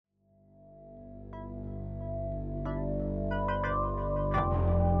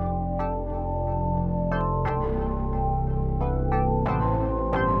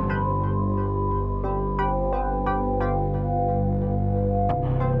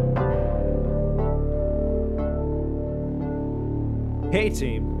Hey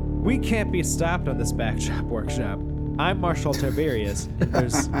team, we can't be stopped on this backshop workshop. I'm Marshall Tiberius.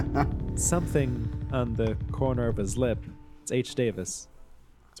 There's something on the corner of his lip. It's H. Davis.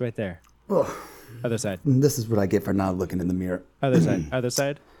 It's right there. Oh, Other side. this is what I get for not looking in the mirror. Other side. Other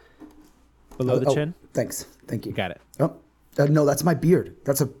side. Below the chin. Thanks. Thank you. Got it. Oh, no, that's my beard.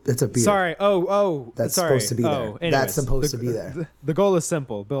 It's a beard. Sorry. That's sorry. supposed to be there. Anyways, That's supposed to be there. The goal is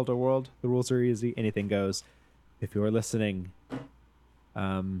simple. Build a world. The rules are easy. Anything goes. If you're listening,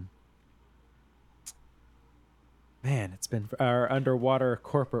 man, it's been our underwater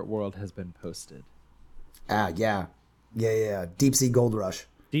corporate world has been posted. Yeah. Deep sea gold rush.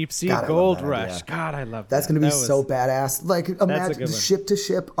 Deep sea God, gold that rush. idea. God, I love that. That's gonna be so badass. Like, imagine good one. ship to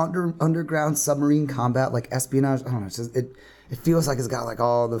ship underground submarine combat, like espionage. I don't know. It's just, it feels like it's got like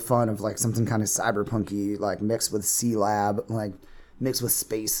all the fun of like something kind of cyberpunky, like mixed with Sea Lab, like mixed with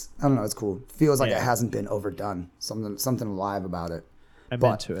space. I don't know. It's cool. Feels like it hasn't been overdone. Something alive about it. I'm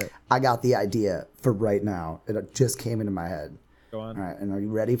into it. I got the idea for right now. It just came into my head. Go on. All right, and are you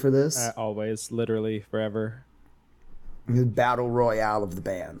ready for this? Always, literally, forever. The battle royale of the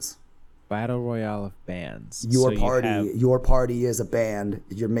bands. Battle royale of bands. Your So your party is a band.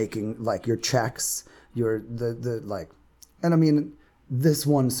 You're making like your checks. You're the like, and I mean, this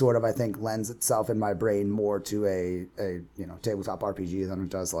one sort of I think lends itself in my brain more to a tabletop RPG than it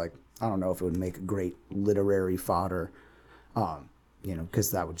does like, I don't know if it would make a great literary fodder,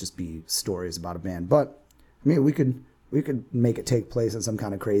 because that would just be stories about a band. But I mean, we could make it take place in some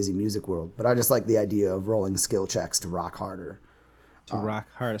kind of crazy music world. But I just like the idea of rolling skill checks to rock harder. Rock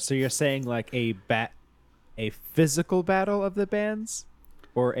harder. So you're saying like a physical battle of the bands,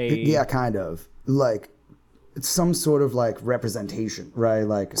 or yeah, kind of like it's some sort of like representation, right?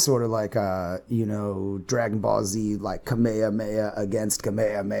 Like sort of like Dragon Ball Z, like Kamehameha against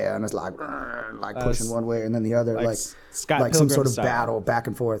Kamehameha, and it's like pushing one way and then the other, like Scott like Pilgrim some sort of style. battle back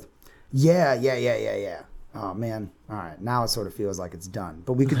and forth. Yeah. Oh man, all right. Now it sort of feels like it's done,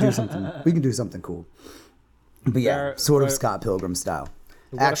 but we could do something. We can do something cool. But yeah, sort of Scott Pilgrim style.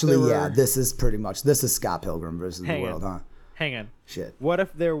 Actually, this is Scott Pilgrim versus the world, huh? Hang on. Shit. What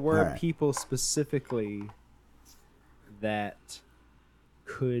if there were Right. people specifically that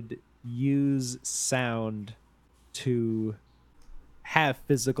could use sound to have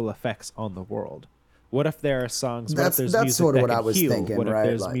physical effects on the world? What if there are songs? What if there's That's music sort of that what could I was heal? thinking, What if right?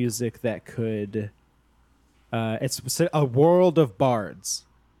 there's Like, music that could? It's a world of bards,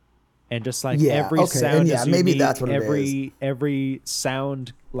 and just like every sound is maybe unique. that's what it is. Every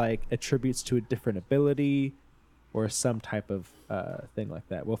sound like attributes to a different ability, or some type of thing like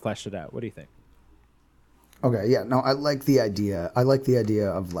that. We'll flesh it out. What do you think? Okay, yeah, no, I like the idea. I like the idea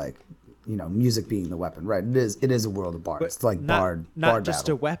of like, music being the weapon, right? It is a world of bards. It's like not bard just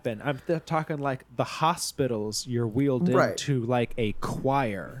battle. a weapon. I'm talking like the hospitals. You're wheeled Right. into like a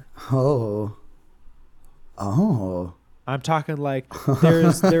choir. Oh. I'm talking like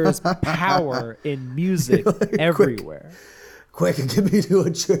there's power in music everywhere. Quick, get me to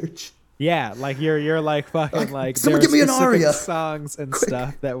a church. Yeah, like you're like fucking like someone there give me are an specific aria. songs and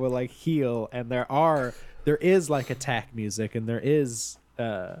stuff that will like heal, and there is like attack music, and there is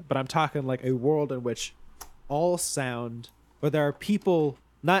but I'm talking like a world in which all sound, where there are people,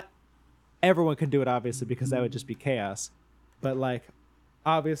 not everyone can do it obviously because that would just be chaos, but like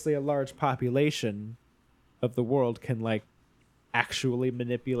obviously a large population of the world can like actually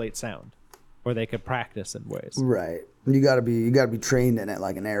manipulate sound, or they could practice in ways. Right. You gotta be trained in it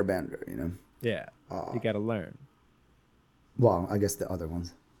like an airbender, Yeah, you got to learn. Well, I guess the other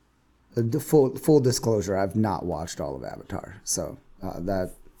ones. The full disclosure, I've not watched all of Avatar, so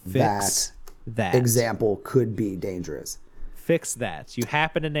that example could be dangerous. Fix that. You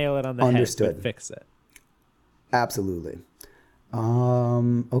happen to nail it on the Understood. head, but fix it. Absolutely.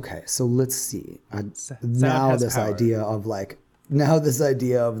 Okay, so let's see. Now this idea of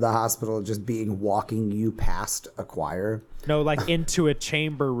the hospital just being walking you past a choir. No, like into a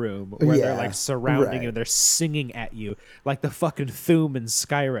chamber room where they're Yeah, like surrounding right. you and they're singing at you like the fucking Thuum in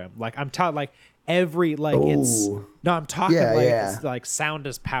Skyrim. Like I'm talking like every like it's Oh. no, I'm talking Yeah, like yeah. it's like sound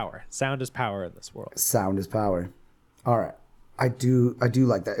is power. Sound is power in this world. Sound is power. All right, I do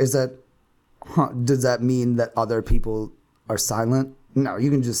like that. Is that? Does that mean that other people are silent? No, you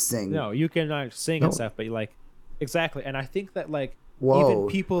can just sing. No, you can sing and stuff, but you like exactly. And I think that like Whoa. even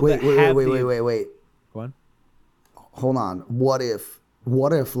people wait, that wait, have wait, the... wait, wait, wait. Go on. Hold on. What if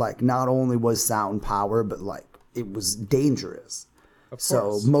like not only was sound power, but like it was dangerous? So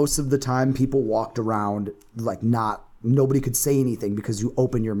course. most of the time people walked around like nobody could say anything because you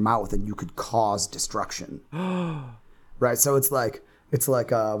open your mouth and you could cause destruction. Right. So it's like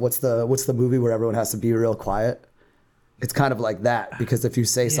what's the movie where everyone has to be real quiet? It's kind of like that, because if you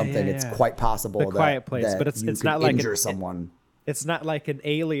say something, it's yeah. quite possible The Quiet Place, that but it's you it's could not like injure someone. it's not like an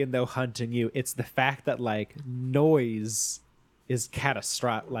alien though hunting you. It's the fact that like noise is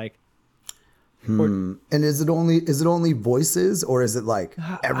catastrophic. Like, or, And is it only voices, or is it like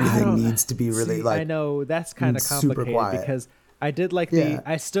I everything don't needs to be really see. like I know that's kind of super complicated quiet? because I did like Yeah.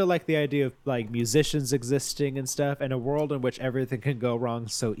 I still like the idea of like musicians existing and stuff, and a world in which everything can go wrong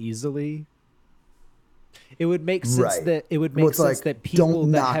so easily. It would make sense Right. that it would Well, make it's sense like, that people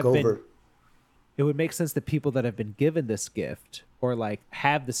don't that knock have over. been it would make sense that people that have been given this gift or like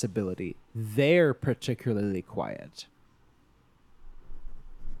have this ability, they're particularly quiet.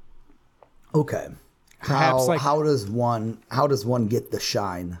 Okay. Perhaps, like- how does one get the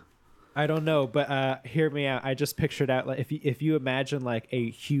shine? I don't know, but hear me out. I just pictured out like if you imagine like a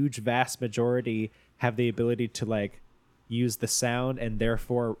huge vast majority have the ability to like use the sound and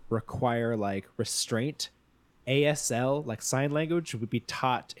therefore require like restraint. ASL, like sign language, would be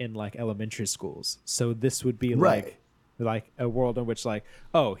taught in like elementary schools. So this would be Right. like a world in which like,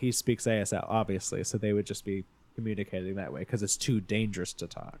 oh, he speaks ASL, obviously. So they would just be communicating that way because it's too dangerous to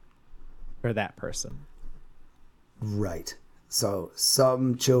talk for that person. Right. So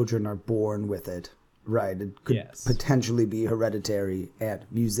some children are born with it. Right. It could Yes. potentially be hereditary, and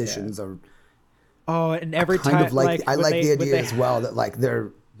musicians are Oh, and every kind time of like I when like they- the when idea they- as well that like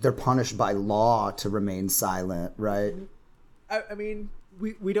they're punished by law to remain silent, right? I mean,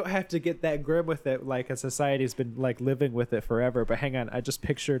 we don't have to get that grim with it. Like a society's been like living with it forever. But hang on, I just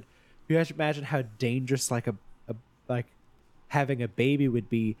pictured. You have to imagine how dangerous like a like having a baby would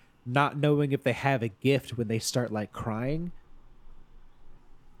be, not knowing if they have a gift when they start like crying.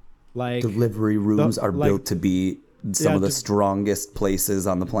 Like Delivery rooms are like- built to be some Yeah, of the de- strongest places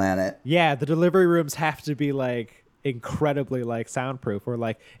on the planet. yeah, the delivery rooms have to be like incredibly like soundproof or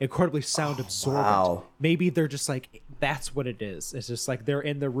like incredibly sound absorbent. wow. Maybe they're just like that's what it is. It's just like they're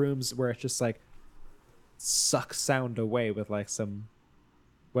in the rooms where it's just like sucks sound away with like some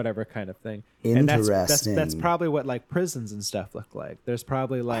whatever kind of thing. And that's Interesting. probably what like prisons and stuff look like. There's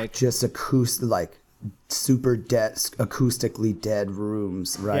probably like Just like super dead, acoustically dead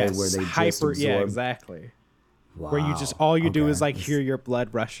rooms, right? yes, Where they just hyper absorb. yeah, exactly. Where you just Wow. all you do Okay. is like hear your blood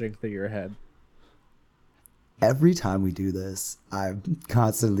rushing through your head. Every time we do this, I'm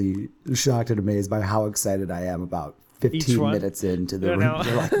constantly shocked and amazed by how excited I am about Each 15 one? minutes into the I room. know.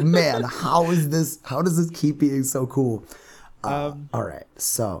 You're like, man, how does this keep being so cool? All right.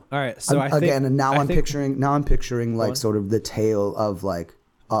 So, All right, so I think- again, and now I I'm think- picturing like on. sort of the tale of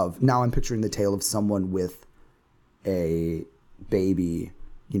now I'm picturing the tale of someone with a baby,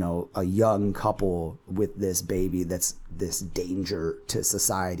 you know, a young couple with this baby that's this danger to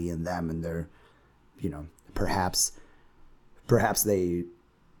society and them, and they're, you know, perhaps they,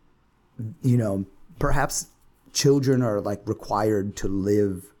 you know, perhaps children are like required to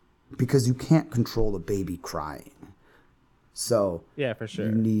live because you can't control a baby crying. So Yeah, for sure.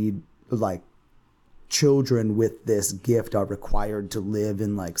 you need like children with this gift are required to live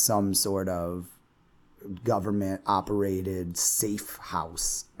in like some sort of government operated safe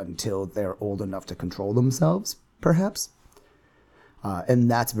house until they're old enough to control themselves, perhaps. And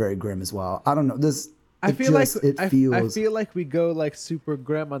that's very grim as well. I don't know. I feel like it feels I feel like we go like super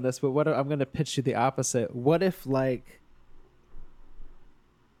grim on this, but what I'm gonna pitch you the opposite. What if like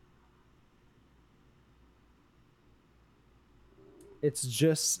it's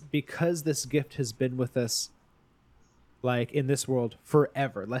just because this gift has been with us like in this world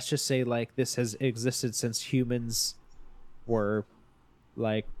forever. Let's just say like this has existed since humans were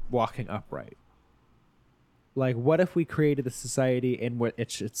like walking upright. Like what if we created a society in where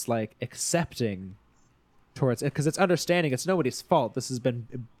it's like accepting towards it because it's understanding it's nobody's fault. This has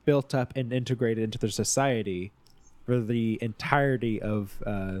been built up and integrated into their society for the entirety of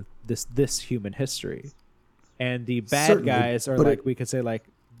this human history. And the bad Certainly, guys are but like we could say like,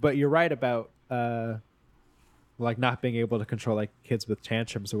 but you're right about like not being able to control like kids with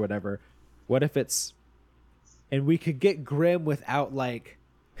tantrums or whatever. What if it's and we could get grim without like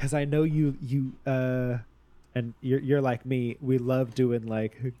because I know you and you're like me, we love doing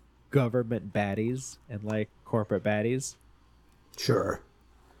like government baddies and like corporate baddies. Sure.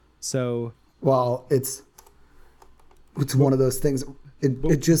 So Well, it's one of those things.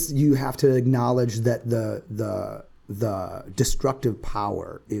 It just you have to acknowledge that the destructive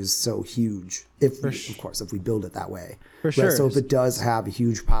power is so huge. Of course, if we build it that way. For Right? sure. So if it does have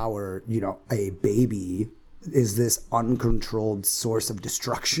huge power, you know, a baby is this uncontrolled source of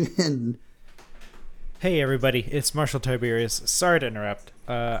destruction. Hey everybody, it's Marshall Tiberius. Sorry to interrupt.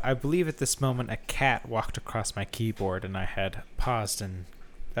 I believe at this moment a cat walked across my keyboard and I had paused and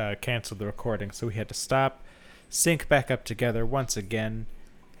canceled the recording, so we had to stop. sync back up together once again.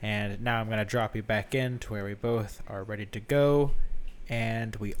 And now I'm going to drop you back in to where we both are ready to go.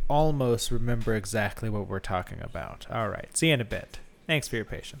 And we almost remember exactly what we're talking about. All right. See you in a bit. Thanks for your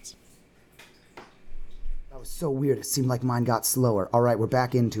patience. That was so weird. It seemed like mine got slower. All right, we're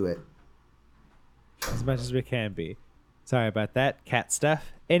back into it. As much as we can be. Sorry about that. Cat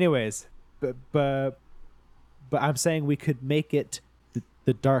stuff. Anyways, but I'm saying we could make it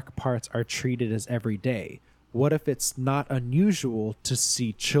the dark parts are treated as everyday. What if it's not unusual to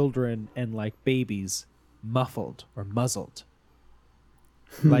see children and like babies muffled or muzzled?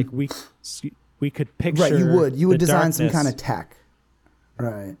 Like we could picture Right, you would design some darkness kind of tech.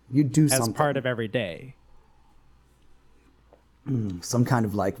 Right, you'd do as something. part of every day. Some kind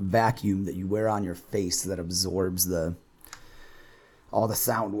of like vacuum that you wear on your face that absorbs all the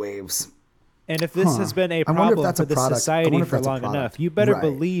sound waves. And if this has been a I wonder if problem that's for a this product. I society wonder if for that's a long product. enough, you better Right.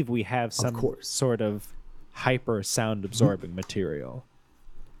 believe we have some course. sort of hyper sound absorbing material.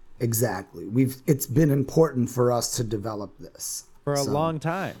 Exactly. It's been important for us to develop this For a So, long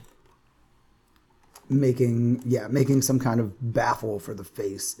time. making some kind of baffle for the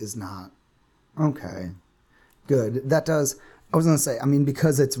face is not okay. Good. That does. I was gonna say. I mean,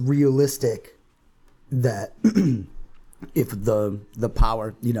 because it's realistic that if the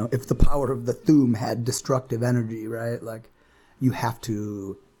power, if the power of the Thuum had destructive energy, right? Like, you have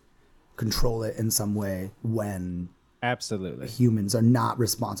to control it in some way when Absolutely. humans are not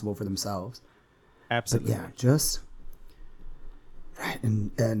responsible for themselves. Absolutely. But yeah, just right.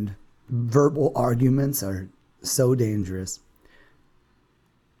 And verbal arguments are so dangerous.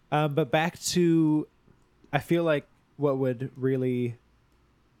 But back to, I feel like what would really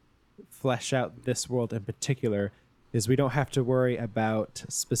flesh out this world in particular is we don't have to worry about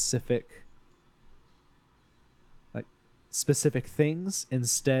specific things.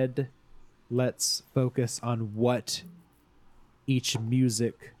 Instead, let's focus on what each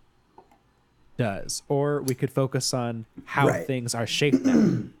music does. Or we could focus on how Right. things are shaped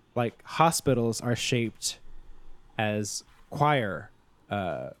now. Like hospitals are shaped as choir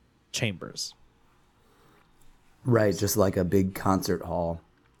chambers. Right, just like a big concert hall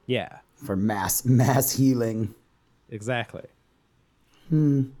Yeah, for mass healing. exactly.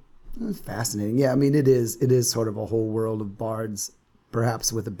 That's fascinating. Yeah, I mean it is sort of a whole world of bards,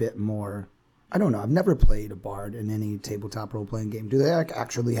 perhaps with a bit more. I don't know. I've never played a bard in any tabletop role playing game. Do they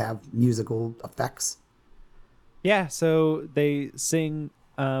actually have musical effects? Yeah, so they sing.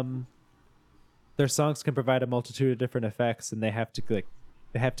 Their songs can provide a multitude of different effects, and they have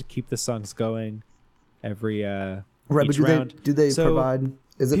to keep the songs going every Right, each but round. do they So provide?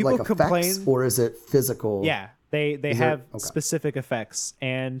 Is it people like effects complain- or is it physical? Yeah, they Is have there- okay. specific effects,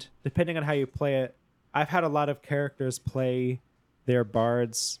 and depending on how you play it, I've had a lot of characters play their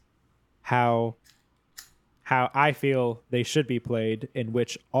bards how I feel they should be played, in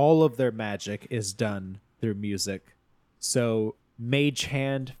which all of their magic is done through music. So mage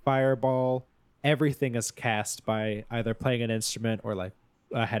hand, fireball, everything is cast by either playing an instrument or like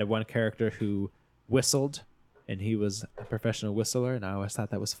I had one character who whistled, and he was a professional whistler, and I always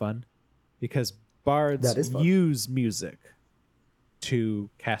thought that was fun because bards That is fun. use music to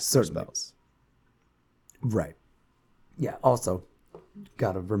cast their Certainly. spells. Right. Yeah. Also,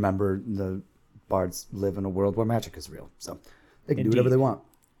 got to remember the bards live in a world where magic is real, so they can do whatever Indeed. they want.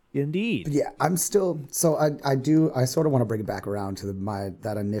 Indeed. Yeah, I'm still. So I sort of want to bring it back around to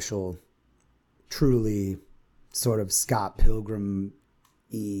that initial, truly, sort of Scott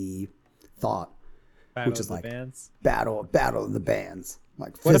Pilgrim-y thought, Battle which is of the like bands. battle of the bands.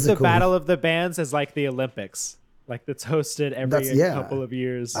 Like What if the physical- Battle of the Bands is like the Olympics? Like that's hosted every That's- yeah. couple of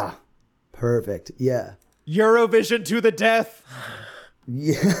years. Perfect. Yeah. Eurovision to the death.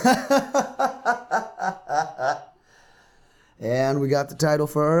 And we got the title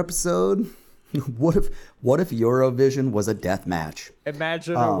for our episode. What if Eurovision was a death match?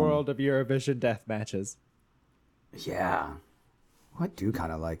 Imagine a world of Eurovision death matches. Yeah. I do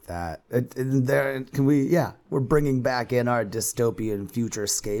kind of like that. We're bringing back in our dystopian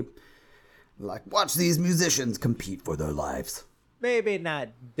futurescape. Like, watch these musicians compete for their lives. Maybe not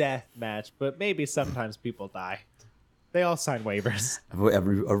death match, but maybe sometimes people die. They all sign waivers.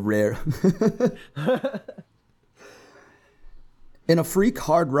 A rare. In a freak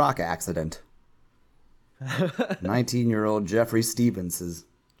hard rock accident, 19-year-old Jeffrey Stevens has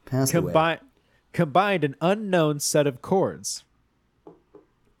passed away. Combined an unknown set of chords.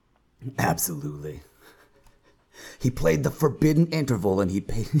 Absolutely. He played the forbidden interval and he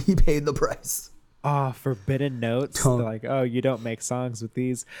paid the price. Oh, forbidden notes. Don't- They're like, oh, you don't make songs with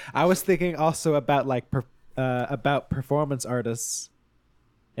these. I was thinking also about about performance artists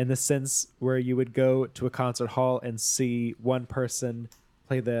in the sense where you would go to a concert hall and see one person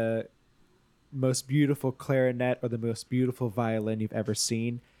play the most beautiful clarinet or the most beautiful violin you've ever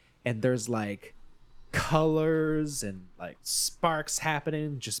seen, and there's like colors and like sparks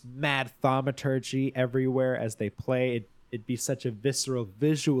happening, just mad thaumaturgy everywhere as they play. It'd be such a visceral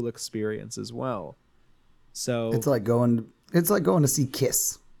visual experience as well. So It's like going to see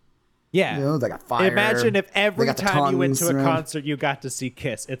Kiss. yeah, You know, they got fire. imagine if they every got the time you went to a tongues, right? concert you got to see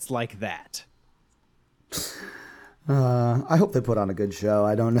Kiss. It's like that. I hope they put on a good show.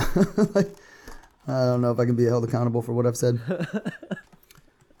 I don't know. I don't know if I can be held accountable for what I've said.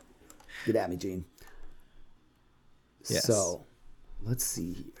 Get at me, Gene. Yes. So, let's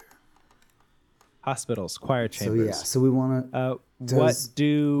see here. Hospitals, choir chambers. So we want to.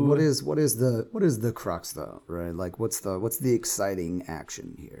 What is the crux though, right? Like, what's the exciting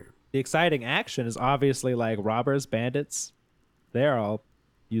action here? the exciting action is obviously like robbers, bandits. They're all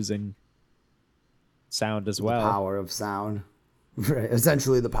using sound as well. The power of sound, right?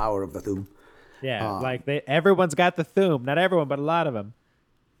 Essentially, the power of the Thuum. Yeah, like everyone's got the Thuum. Not everyone, but a lot of them.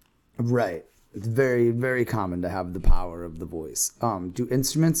 Right. It's very, very common to have the power of the voice. Do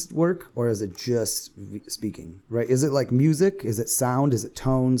instruments work, or is it just speaking? Right? Is it like music? Is it sound? Is it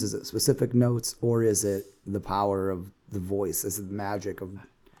tones? Is it specific notes, or is it the power of the voice? Is it the magic of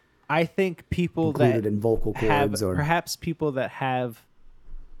I think people included that in vocal have, cords, or perhaps people that have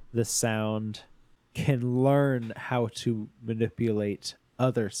the sound can learn how to manipulate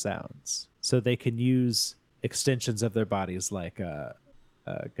other sounds, so they can use extensions of their bodies like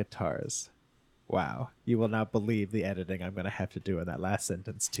guitars. Wow, you will not believe the editing I'm going to have to do in that last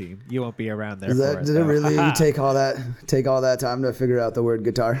sentence, team. You won't be around there for it. did it though. really take all that time to figure out the word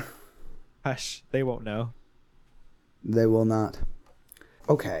guitar? Hush, they won't know. They will not.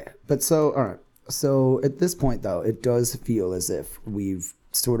 Okay, but so all right. So at this point, though, it does feel as if we've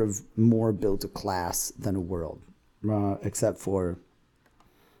sort of more built a class than a world, except for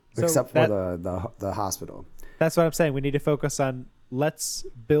the hospital. That's what I'm saying. We need to focus on, let's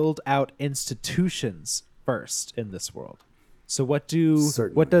build out institutions first in this world. So what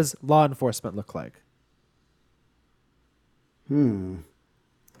Certainly. does law enforcement look like?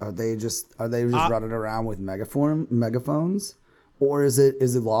 Are they just running around with megaphones, or is it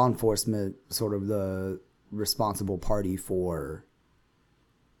law enforcement sort of the responsible party for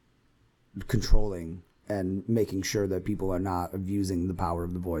controlling and making sure that people are not abusing the power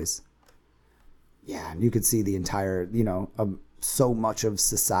of the voice? Yeah, and you could see the entire, so much of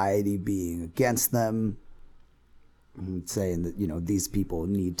society being against them, and saying that these people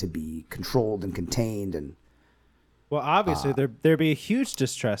need to be controlled and contained, and Well, obviously there'd be a huge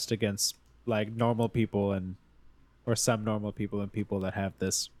distrust against like normal people or some normal people and people that have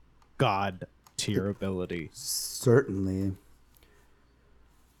this god tier ability. certainly.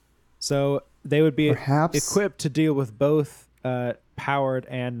 So they would be Perhaps- equipped to deal with both powered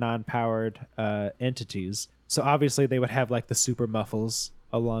and non-powered entities. So obviously they would have like the super muffles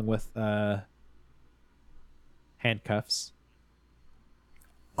along with handcuffs.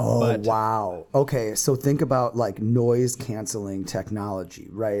 Oh, But- wow. Okay, so think about like noise canceling technology,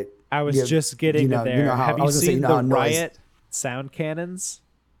 right? I was just getting to there. Have you seen the Riot sound cannons?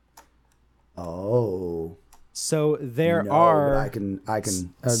 Oh. So there No, are. but I can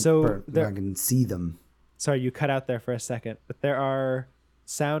So there- I can see them. Sorry, you cut out there for a second, but there are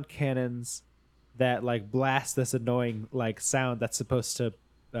sound cannons that like blast this annoying like sound that's supposed to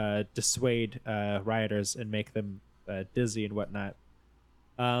dissuade rioters and make them dizzy and whatnot.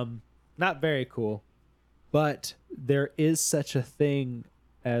 Not very cool, but there is such a thing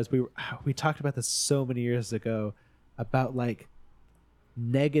as we talked about this so many years ago about like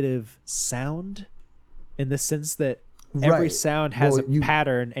negative sound, in the sense that every Right. sound has Well, a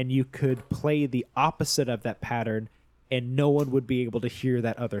pattern, and you could play the opposite of that pattern and no one would be able to hear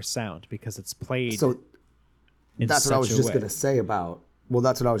that other sound because it's played So in that's what I was such a just way. going to say about. Well,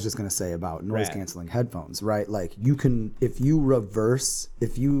 that's what I was just going to say about noise Right. canceling headphones, right? Like you can, if you reverse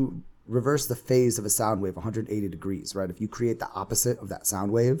the phase of a sound wave 180 degrees, right? If you create the opposite of that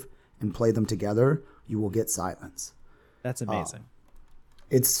sound wave and play them together, you will get silence. That's amazing.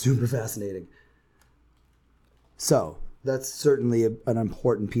 It's super fascinating. So that's certainly an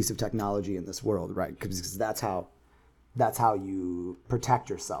important piece of technology in this world, right? Because that's how you protect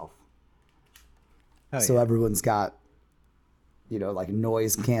yourself. Oh, So yeah. everyone's got, like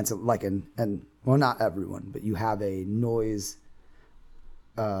noise cancel, like and well, not everyone, but you have a noise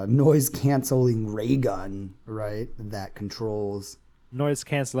canceling ray gun, right? That controls. Noise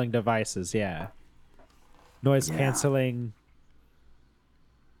canceling devices, yeah. Noise Yeah. canceling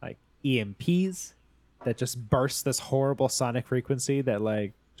like EMPs that just burst this horrible sonic frequency that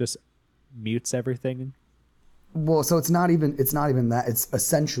like just mutes everything. Well, so it's not even that. It's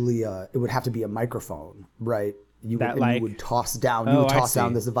essentially it would have to be a microphone, right? You would toss down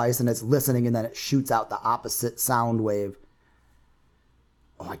this device, and it's listening, and then it shoots out the opposite sound wave.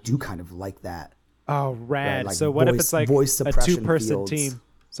 Oh, I do kind of like that. Oh, rad! Right? Like so what if it's like a 2-person fields. team?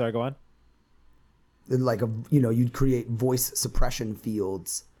 Sorry, go on. Like you'd create voice suppression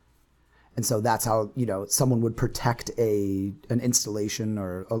fields, and so that's how someone would protect an installation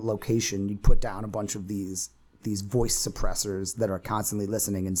or a location. You'd put down a bunch of these voice suppressors that are constantly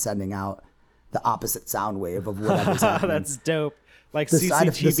listening and sending out the opposite sound wave of whatever's happening. That's dope. Like the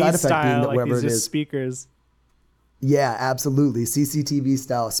CCTV side style, like wherever these it just is, speakers. Yeah, absolutely. CCTV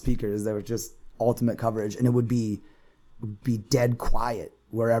style speakers that were just ultimate coverage, and it would be dead quiet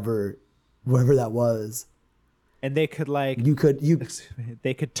wherever that was. And they could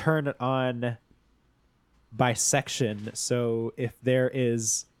they could turn it on by section. So if there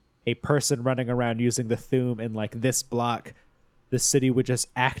is a person running around using the Thuum in like this block, the city would just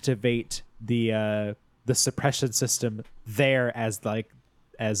activate the suppression system there as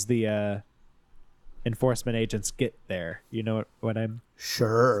the enforcement agents get there. You know what I'm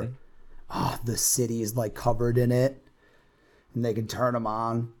sure saying? Oh, the city is like covered in it, and they can turn them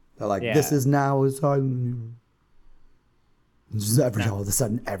on. They're like, this is now a silent. All of a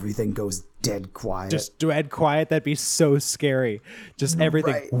sudden, everything goes dead quiet. Just dead quiet. That'd be so scary. Just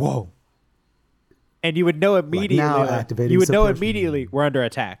everything. Right. Whoa. And you would know immediately. Now activating you would know suppression. immediately we're under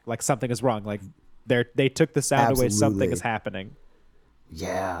attack. Like something is wrong. Like they took the sound away. Something Absolutely. is happening.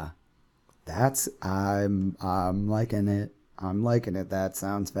 Yeah, I'm liking it. I'm liking it. That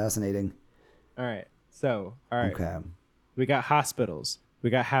sounds fascinating. All right. So Okay. we got hospitals. We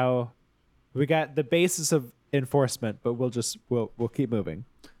got the basis of enforcement, but we'll keep moving.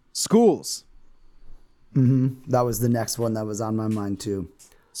 Schools. That was the next one that was on my mind too.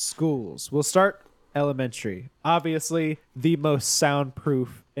 Schools. We'll start elementary. Obviously, the most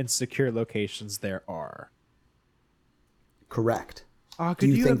soundproof and secure locations there are. Correct. Oh, Do could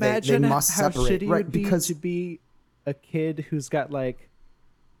you you think they imagine must how separate? shitty Right, it would be because- to be a kid who's got like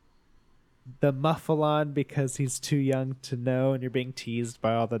the muffle on because he's too young to know, and you're being teased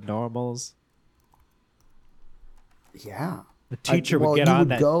by all the normals? Yeah. The teacher well, would get you on would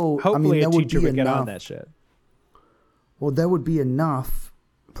that. go- I Hopefully, mean, there a would teacher be would get on enough- that shit. Well, there would be enough,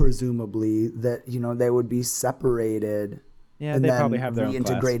 presumably, that they would be separated. Yeah, and they then probably have their own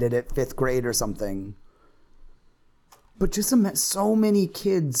class. reintegrated at 5th grade or something. But just so many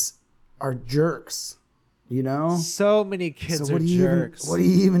kids are jerks, So many kids So are jerks. what do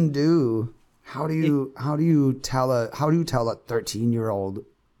you even do? How do you tell a 13-year-old,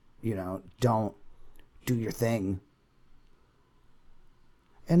 don't do your thing?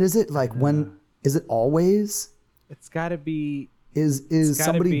 And is it like is it always? It's got to be Is gotta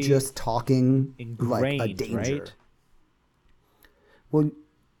somebody be just talking ingrained, like a danger? right? Well,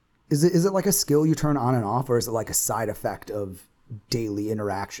 is it like a skill you turn on and off, or is it like a side effect of daily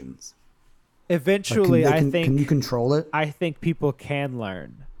interactions? Eventually, can you control it? I think people can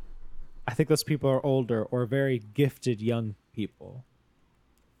learn. I think those people are older or very gifted young people.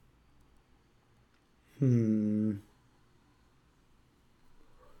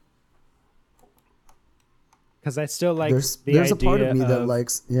 Because I still like There's the a part of idea me that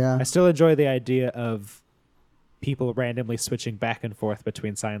likes, yeah. I still enjoy the idea of people randomly switching back and forth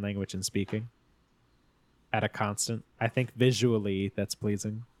between sign language and speaking at a constant. I think visually that's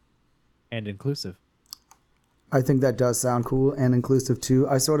pleasing and inclusive. I think that does sound cool and inclusive too.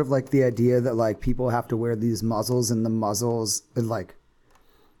 I sort of like the idea that like people have to wear these muzzles, and the muzzles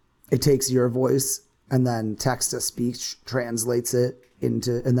it takes your voice and then text to speech translates it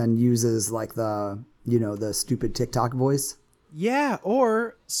into, and then uses like the stupid TikTok voice. Yeah,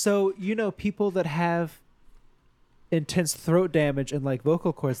 or so people that have intense throat damage and like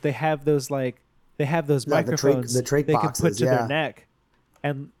vocal cords, they have those microphones the trach they boxes, could put to yeah. their neck.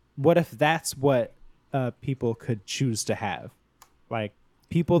 And what if that's what people could choose to have? Like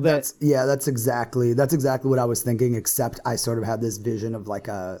people that That's exactly what I was thinking, except I sort of had this vision of like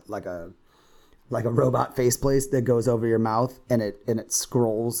a robot faceplate that goes over your mouth and it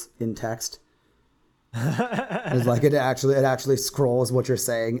scrolls in text. It's like it actually scrolls what you're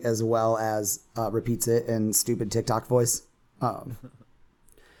saying as well as repeats it in stupid TikTok voice.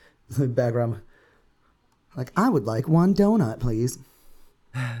 The background, like, I would like one donut, please.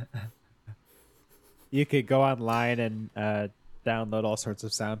 you could go online and download all sorts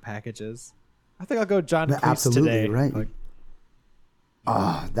of sound packages. I think I'll go John Cleese Absolutely today. right. Like,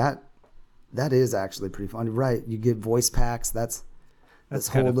 that is actually pretty fun. Right, you get voice packs. That's this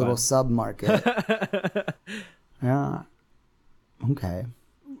whole kinda little fun. sub market. Yeah. Okay.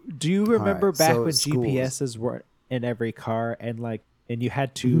 Do you remember right, back so when schools. GPSs were in every car and you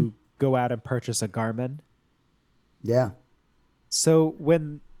had to go out and purchase a Garmin? Yeah. So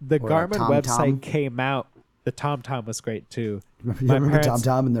when the Or like Garmin TomTom. website came out, the TomTom was great too. You My remember parents-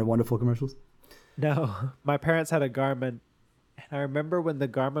 TomTom and their wonderful commercials? No, my parents had a Garmin, and I remember when the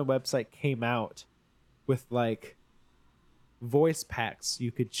Garmin website came out with like voice packs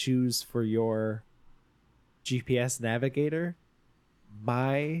you could choose for your GPS navigator.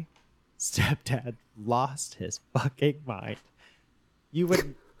 My stepdad lost his fucking mind. You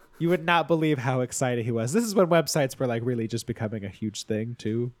would not believe how excited he was. This is when websites were like really just becoming a huge thing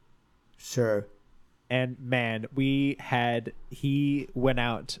too. Sure. And man, he went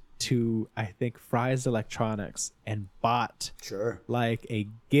out to, I think, Fry's Electronics and bought Sure. like a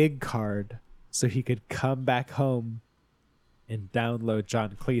gig card so he could come back home and download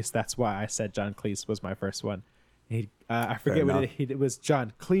John Cleese. That's why I said John Cleese was my first one. I forget what it was.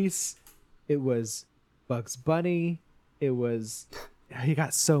 John Cleese. It was Bugs Bunny. He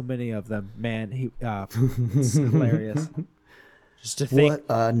got so many of them, man. It's hilarious. Just to think, What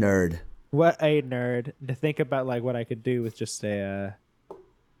a nerd. what a nerd. To think about like what I could do with just a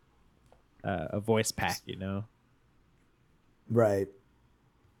voice pack, you know. Right.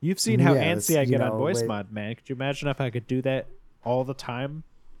 You've seen how Yeah, antsy I get on wait. voice mod, man. Could you imagine if I could do that all the time?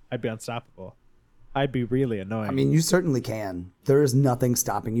 I'd be unstoppable. I'd be really annoying. I mean, you certainly can. There is nothing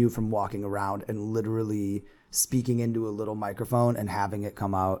stopping you from walking around and literally speaking into a little microphone and having it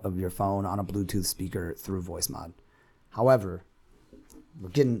come out of your phone on a Bluetooth speaker through voice mod. However,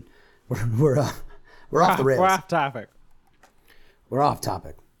 we're off the rails. We're off topic. We're off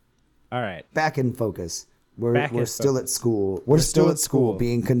topic. All right. Back in focus. Back We're in still focus. at school. We're still at school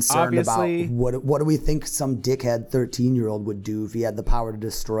being concerned Obviously- about what do we think some dickhead 13-year-old would do if he had the power to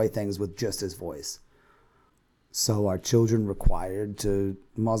destroy things with just his voice. So are children required to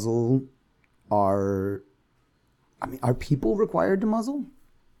muzzle? Are people required to muzzle?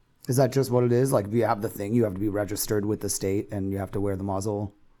 Is that just what it is? Like, if you have the thing, you have to be registered with the state and you have to wear the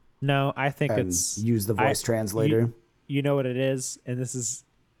muzzle No, I think and it's use the voice translator. You know what it is, and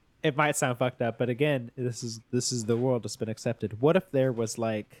it might sound fucked up, but again, this is the world that's been accepted. What if there was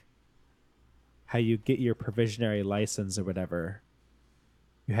like how you get your provisionary license or whatever?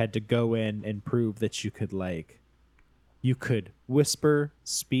 You had to go in and prove that you could whisper,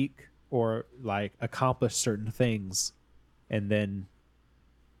 speak, or like accomplish certain things, and then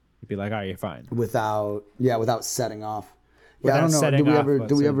you'd be like, "Oh, you're fine." without setting off. Without I don't know. setting off on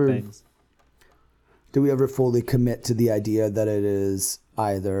certain things. Do we ever fully commit to the idea that it is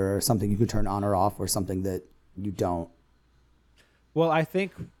either something you can turn on or off or something that you don't? Well, I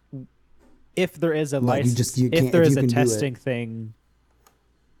think if there is a Like, license, you can't- if there if is you a can do it. testing thing,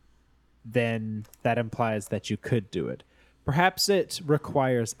 then that implies that you could do it. Perhaps it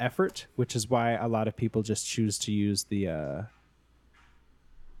requires effort, which is why a lot of people just choose to use the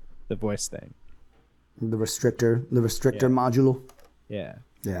voice thing. The restrictor module. Yeah.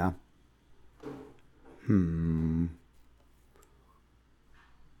 Yeah.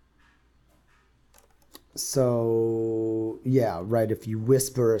 So yeah, right. If you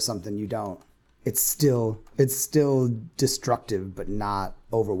whisper or something, you don't. It's still destructive, but not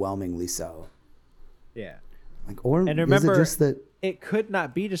overwhelmingly so. Yeah. Like, or And is remember, it just that? it could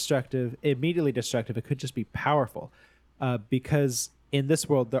not be immediately destructive. It could just be powerful, because in this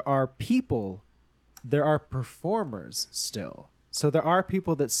world there are performers still. So there are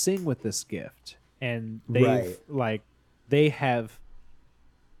people that sing with this gift, and they have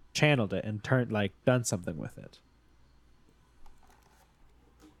channeled it and done something with it.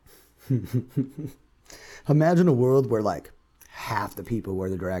 Imagine a world where like half the people were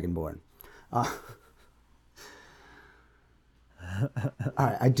the Dragonborn. All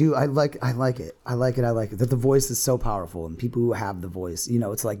right, I like it. That the voice is so powerful, and people who have the voice,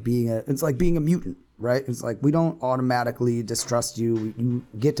 it's like being a mutant, right? It's like we don't automatically distrust you. You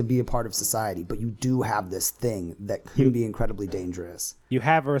get to be a part of society, but you do have this thing that can be incredibly dangerous. You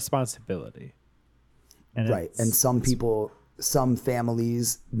have a responsibility. Right. And some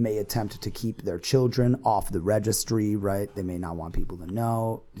families may attempt to keep their children off the registry, right? They may not want people to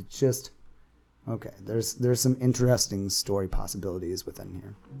know. It's just, okay, there's some interesting story possibilities within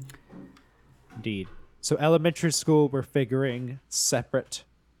here. Indeed. So elementary school, we're figuring separate.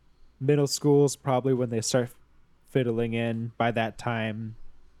 Middle schools, probably when they start fiddling in. By that time,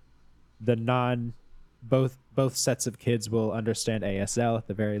 both sets of kids will understand ASL at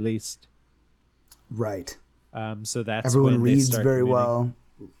the very least. Right. So that's everyone when reads they start very committing. well.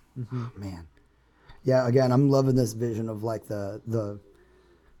 Mm-hmm. Man, yeah. Again, I'm loving this vision of like the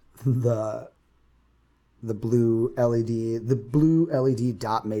the blue LED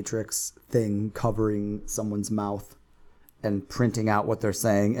dot matrix thing covering someone's mouth and printing out what they're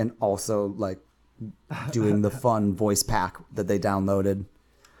saying, and also like doing the fun voice pack that they downloaded.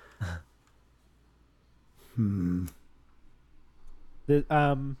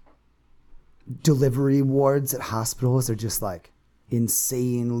 Delivery wards at hospitals are just like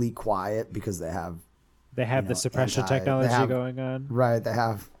insanely quiet because they have the suppression technology going on. Right, they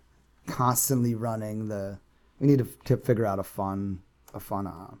have constantly running we need to figure out a fun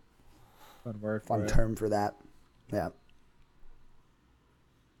term for that. Yeah.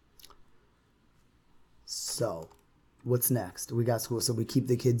 So, what's next? We got school, so we keep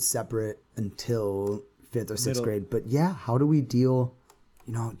the kids separate until 5th or 6th grade. But yeah, how do we deal,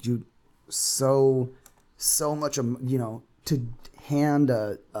 so much, to hand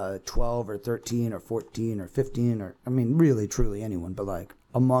a 12 or 13 or 14 or 15 or, I mean, really, truly anyone, but like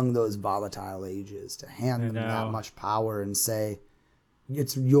among those volatile ages, to hand them that much power and say,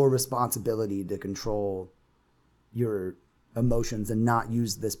 it's your responsibility to control your emotions and not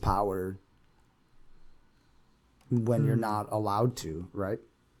use this power when you're not allowed to, right?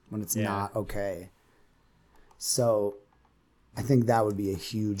 When it's not okay. So I think that would be a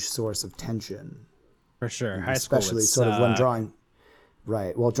huge source of tension. For sure. High especially school sort of when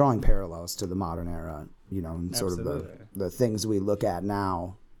drawing parallels to the modern era, and sort of the things we look at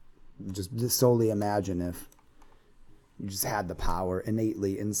now. Just solely imagine if you just had the power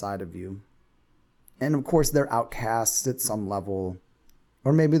innately inside of you. And of course they're outcasts at some level,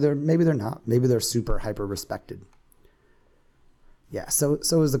 or maybe they're not. Maybe they're super hyper respected. Yeah, so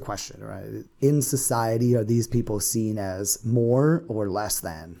is the question, right? In society, are these people seen as more or less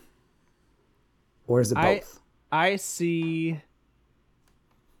than? Or is it both? I see...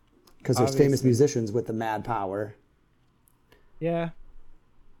 Because there's famous musicians with the mad power. Yeah.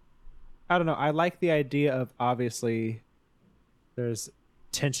 I don't know. I like the idea of, obviously, there's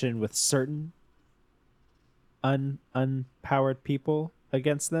tension with certain unpowered people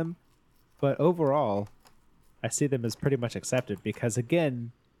against them. But overall, I see them as pretty much accepted because,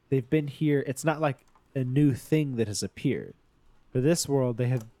 again, they've been here. It's not like a new thing that has appeared. For this world, they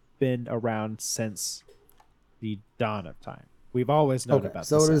have been around since the dawn of time. We've always known about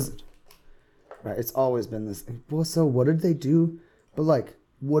the sound. Right, it's always been this. Well, so what did they do? But like,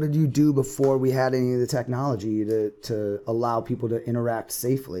 what did you do before we had any of the technology to allow people to interact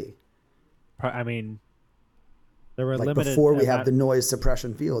safely? I mean, there were like limited before we have the noise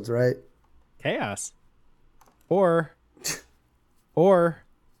suppression fields, right? Chaos, or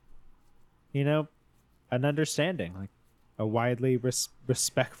an understanding, like a widely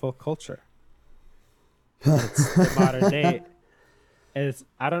respectful culture. It's the modern day.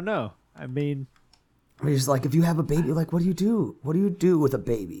 I don't know. I mean, just like, if you have a baby, like, what do you do? What do you do with a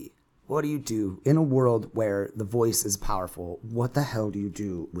baby? What do you do in a world where the voice is powerful? What the hell do you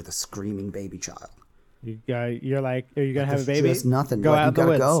do with a screaming baby child? You're like, are you gonna have a baby? Just nothing. Go like, out you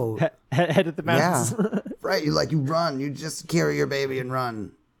gotta the go. woods. Head to the mountains. Yeah, right. You run. You just carry your baby and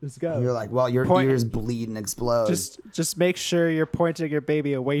run. Let's go. And you're like, well, your ears bleed and explode. Just make sure you're pointing your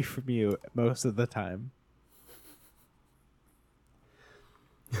baby away from you most of the time.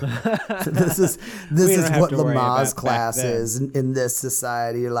 This is what Lamaze class is in this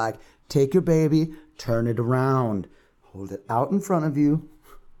society. You're like, take your baby, turn it around, hold it out in front of you.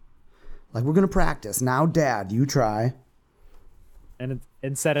 Like, we're gonna practice now, Dad. You try. And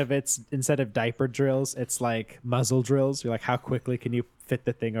instead of diaper drills, it's like muzzle drills. You're like, how quickly can you fit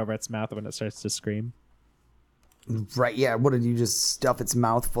the thing over its mouth when it starts to scream? Right. Yeah. What did you just stuff its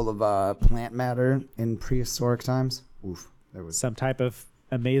mouth full of plant matter in prehistoric times? Oof. There was some type of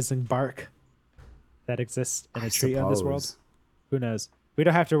amazing bark that exists in a tree on this world. Who knows? We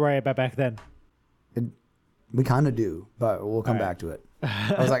don't have to worry about back then. We kind of do, but we'll come back to it.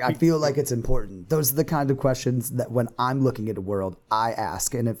 I was like, I feel like it's important. Those are the kind of questions that when I'm looking at a world, I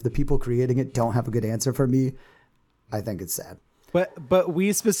ask. And if the people creating it don't have a good answer for me, I think it's sad. But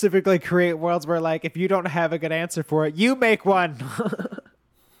we specifically create worlds where, like, if you don't have a good answer for it, you make one.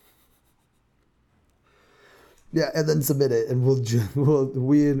 Yeah, and then submit it, and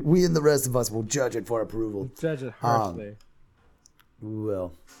we and the rest of us will judge it for approval. Judge it harshly. We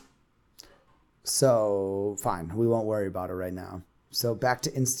will. So fine, we won't worry about it right now. So back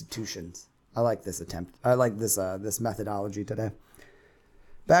to institutions. I like this attempt. I like this this methodology today.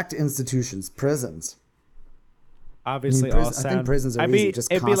 Back to institutions, prisons. Obviously, I think prisons are easy. Just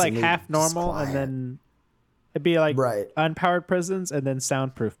it'd be like half normal, and then it'd be like unpowered prisons, and then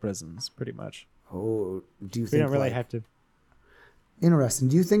soundproof prisons, pretty much. Oh, do you think we don't really have to? Interesting.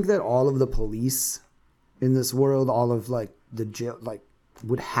 Do you think that all of the police in this world, all of like the jail, like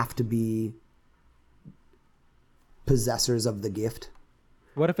would have to be possessors of the gift.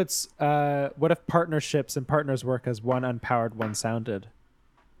 What if it's what if partnerships and partners work as one unpowered, one sounded?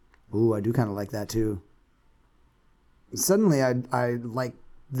 Ooh, I do kind of like that too. Suddenly, I like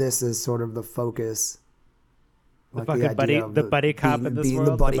this as sort of the focus. The Like fucking buddy, idea of the buddy cop in this being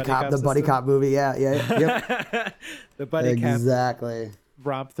world. the buddy cop movie. Yeah, yep. The buddy cop Exactly.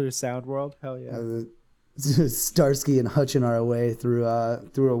 romp through sound world. Hell yeah. Starsky and Hutchin our way through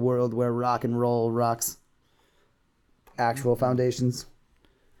a world where rock and roll rocks actual foundations.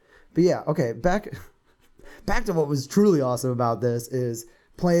 But yeah, okay, back to what was truly awesome about this is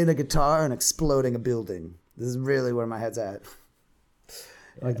playing a guitar and exploding a building. This is really where my head's at.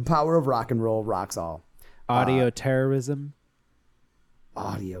 Like the power of rock and roll rocks all. Audio terrorism.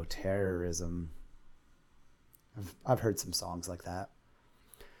 Audio terrorism. I've heard some songs like that.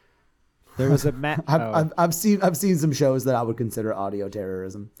 There was a I've seen some shows that I would consider audio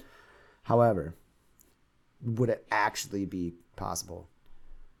terrorism. However, would it actually be possible?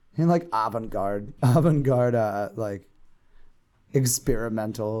 In like avant-garde, like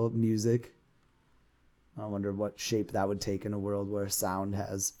experimental music. I wonder what shape that would take in a world where sound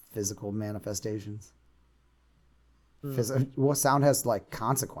has physical manifestations. Well, sound has like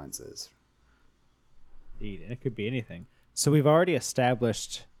consequences. It could be anything. So we've already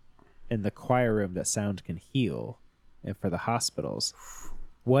established in the choir room that sound can heal, and for the hospitals.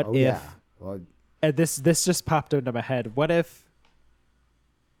 What if? Yeah. Well, And this just popped into my head. What if?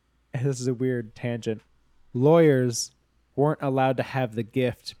 And this is a weird tangent. Lawyers weren't allowed to have the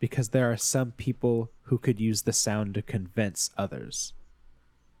gift because there are some people who could use the sound to convince others.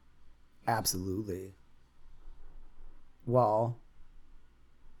 absolutely. Well,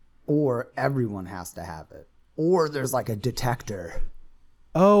 or everyone has to have it, or there's like a detector.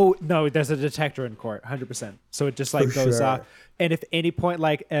 Oh no, there's a detector in court, 100%. So it just like For goes sure. off. And if any point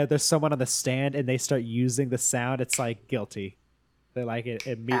like there's someone on the stand and they start using the sound, it's like guilty. They like it.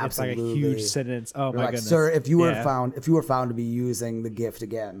 It's like a huge Absolutely. sentence. Oh They're my like, goodness, sir, if you were Yeah. found to be using the gift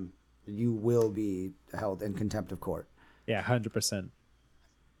again, you will be held in contempt of court. Yeah, 100%.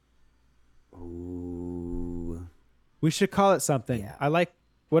 Ooh. We should call it something. Yeah. I like.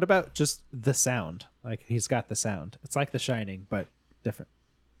 What about just the sound? Like he's got the sound. It's like The Shining, but different.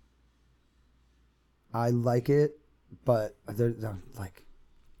 I like it, but they're like,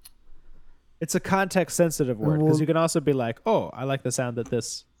 It's a context sensitive word because Well- you can also be like, oh, I like the sound that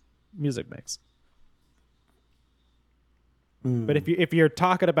this music makes. But if you're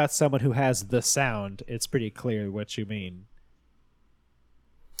talking about someone who has the sound, it's pretty clear what you mean.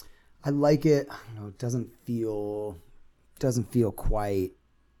 I like it. I don't know, it doesn't feel quite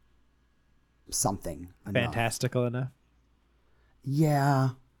something enough. Fantastical enough. Yeah.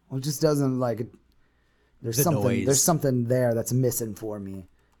 Well, it just doesn't like it. There's The something. noise. There's something there that's missing for me.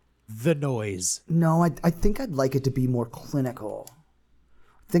 The noise. No, I think I'd like it to be more clinical.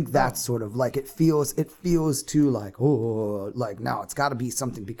 I think that's sort of like it feels too like, oh, like no, it's got to be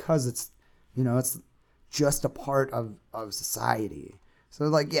something because it's just a part of society. So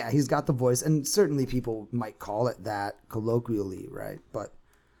like, yeah, he's got the voice, and certainly people might call it that colloquially, right? But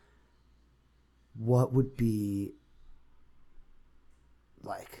what would be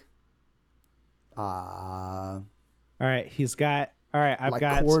like All right, he's got. All right, I've Like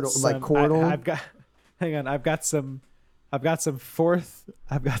got chordal- some, like chordal? I've got. Hang on, I've got some fourth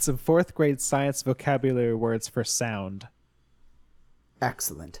grade science vocabulary words for sound.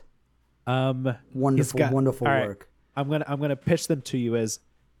 excellent, He's wonderful, got- wonderful all right, work. I'm gonna pitch them to you as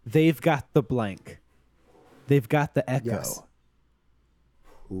they've got the blank, they've got the echo. Yes.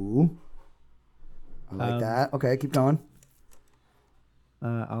 Ooh, I like that. Okay, keep going.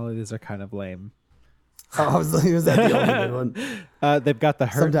 All of these are kind of lame. Oh, I was like, was that the only good one? They've got the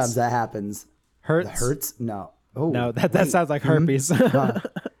hurts. Sometimes that happens. hurts. The hurts? No. Oh, No, that wait. sounds like herpes.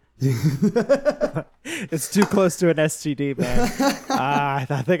 It's too close to an STD, man. I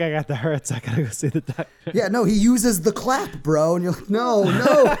think I got the hurts. I gotta go see the doctor. Yeah, no, he uses the clap, bro, and you're like, no.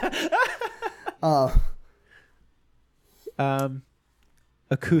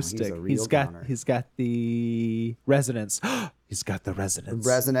 Acoustic. real He's got downer. the resonance. He's got the resonance.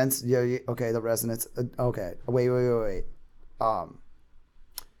 Resonance. Yeah. Okay, the resonance. Okay. Wait.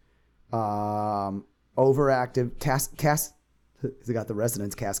 Overactive. He got the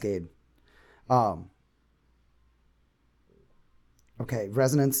resonance cascade. Okay,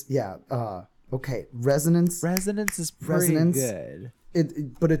 resonance. Yeah. Okay, resonance. Resonance is pretty Resonance.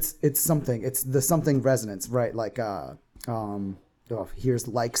 good. But it's something. It's the something resonance, right? Like here's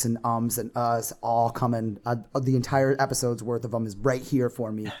likes and ums and uhs all coming. The entire episode's worth of them is right here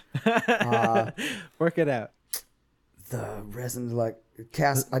for me. Work it out. the resonance, like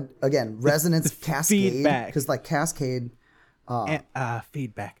resonance cascade, feedback. because like cascade,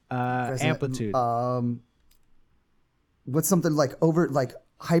 Feedback. resonant- Amplitude. what's something like over like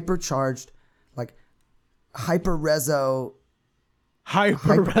hypercharged, like hyper reso, Hyper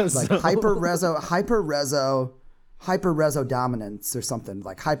hyper reso dominance or something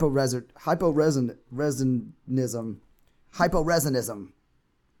like hyporesonism, hyporesonism,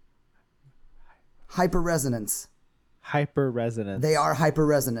 hyperresonance. Hyper resonance. They are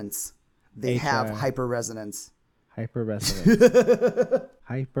hyperresonance. They have HR. hyperresonance. Hyper resonance.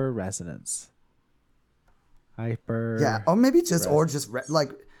 Hyper resonance. Hyper. Yeah, or maybe just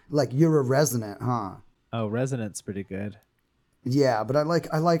like you're a resonant, huh? Oh, resonance pretty good. Yeah, but I like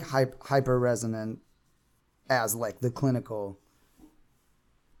hyper resonant as like the clinical.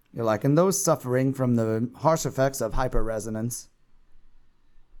 You're like, and those suffering from the harsh effects of hyper resonance.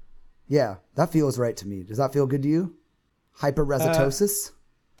 Yeah, that feels right to me. Does that feel good to you? Hyperresitosis?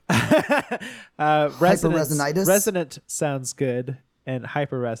 Hyperresonitis? Resonant sounds good, and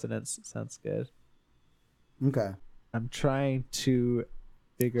hyper resonance sounds good. Okay. I'm trying to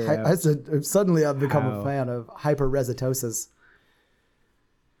figure out. Suddenly I've become how- a fan of hyperresitosis.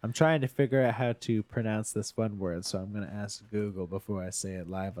 I'm trying to figure out how to pronounce this one word, so I'm going to ask Google before I say it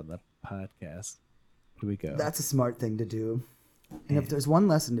live on the podcast. Here we go. That's a smart thing to do. And if there's one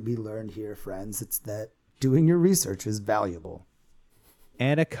lesson to be learned here, friends, it's that doing your research is valuable.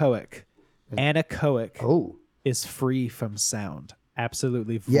 Anechoic. Anechoic Oh. is free from sound.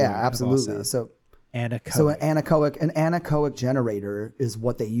 Absolutely free. Yeah, of all absolutely. sound. Anechoic. So an anechoic generator is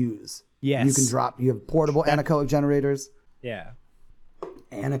what they use. Yes. You have portable anechoic generators. Yeah.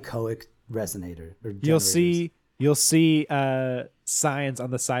 Anechoic resonator. Or You'll generators. see signs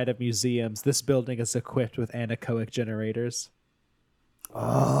on the side of museums. This building is equipped with anechoic generators.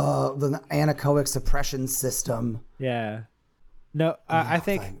 Oh, the anechoic suppression system. Yeah. No, I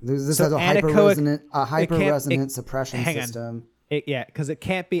think This so has a hyper-resonant suppression hang on. system. Because it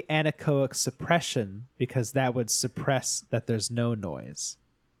can't be anechoic suppression because that would suppress that there's no noise.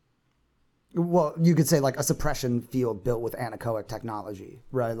 Well, you could say like a suppression field built with anechoic technology,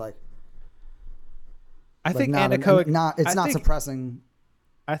 right? I think not anechoic. It's not suppressing.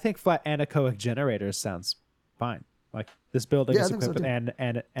 I think flat anechoic generators sounds fine. Like this building Yeah, I is think so equipped with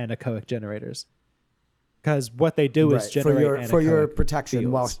anechoic generators. Because what they do is Right, generate for your anechoic protection,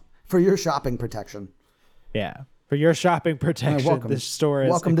 fields. for your shopping protection. Yeah. For your shopping protection, welcome. this store is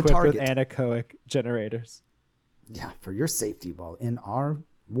Welcome to equipped with Target. anechoic generators. Yeah, for your safety, while in our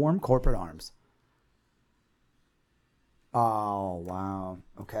warm corporate arms. Oh wow!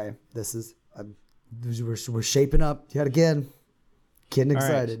 Okay, this is we're shaping up yet again. Getting All right.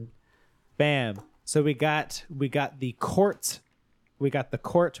 excited. Bam. So we got the court. We got the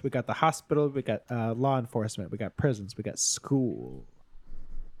court. We got the hospital. We got law enforcement. We got prisons. We got school.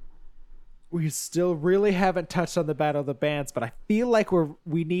 We still really haven't touched on the Battle of the Bands, but I feel like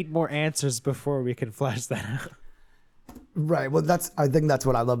we need more answers before we can flesh that out. Right. Well, I think that's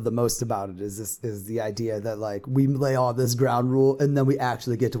what I love the most about it is the idea that like we lay all this ground rule and then we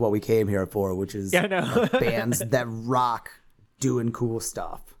actually get to what we came here for, which is Yeah, I know. like, bands that rock doing cool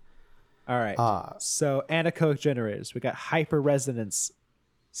stuff. All right. So anechoic generators. We got hyperresonance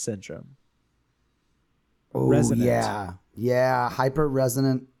syndrome. Oh Resonant. yeah.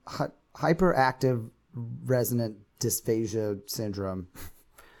 Hyperactive resonant dysphagia syndrome.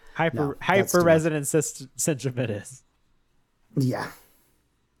 No, that's too Hyperresonance syndrome it is. Yeah.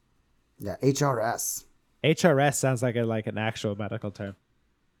 HRS. HRS sounds like an actual medical term.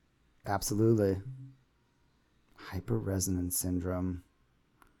 Absolutely. Hyperresonance syndrome.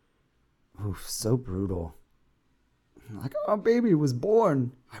 Oof, so brutal. Like, our baby was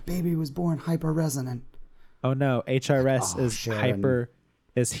born hyperresonant. Oh no, HRS Oh, is Sharon.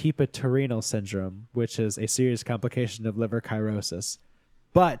 hepatorenal syndrome, which is a serious complication of liver cirrhosis.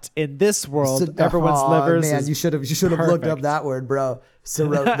 But in this world, everyone's livers man, is you should have looked up perfect. that word, bro.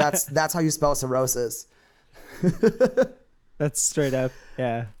 That's how you spell cirrhosis. That's straight up.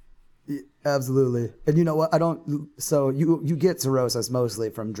 Yeah. Absolutely. And you know what? So you get cirrhosis mostly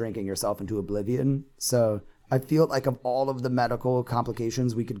from drinking yourself into oblivion. So I feel like of all of the medical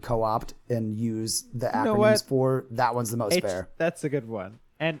complications we could co-opt and use the know what? acronyms for, that one's the most fair. That's a good one.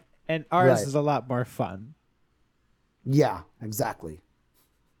 And ours Right. is a lot more fun. Yeah, exactly.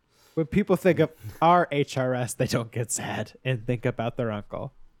 When people think of our HRS, they don't get sad and think about their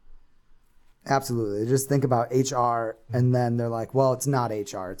uncle. Absolutely. Just think about HR and then they're like, well, it's not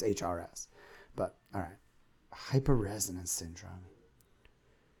HR, it's HRS. But all right. Hyperresonance syndrome.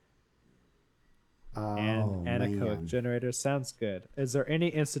 Oh, And anechoic man. generators sounds good. Is there any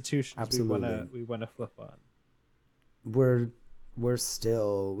institutions Absolutely. we wanna flip on? we're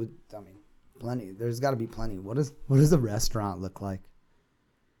still, I mean, plenty. There's got to be plenty. What does a restaurant look like?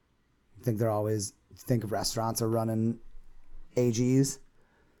 You think restaurants are running AGs?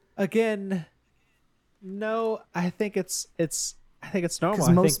 Again, no, I think it's normal. 'Cause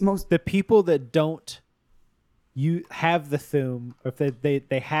I most- think most- the people that don't you have the Thuum, or if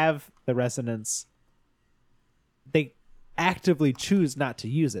they have the resonance, they actively choose not to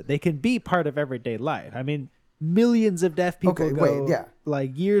use it. They can be part of everyday life. I mean, millions of deaf people go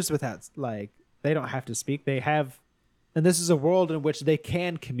like years without, like, they don't have to speak. They have, and this is a world in which they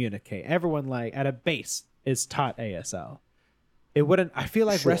can communicate. Everyone, like, at a base is taught ASL. It wouldn't, I feel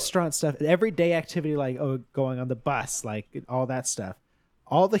like Sure. restaurant stuff, everyday activity, like, going on the bus, like all that stuff,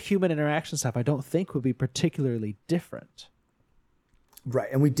 all the human interaction stuff, I don't think would be particularly different. Right,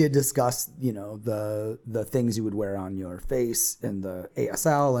 and we did discuss, the things you would wear on your face in the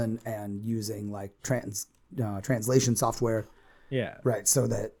ASL and using like translation software. Yeah. Right, so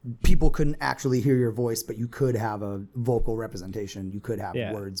that people couldn't actually hear your voice, but you could have a vocal representation. You could have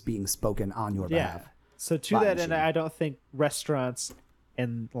words being spoken on your behalf. So to by that machine. end, I don't think restaurants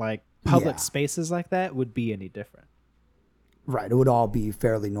and like public spaces like that would be any different. Right, it would all be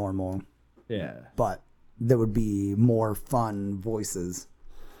fairly normal, Yeah. but there would be more fun voices.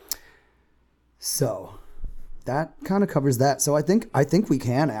 So that kind of covers that. So I think we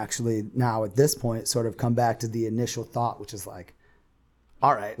can actually now at this point sort of come back to the initial thought, which is like,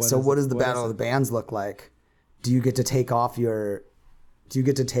 all right, what does the Battle of the Bands look like? Do you get to take off your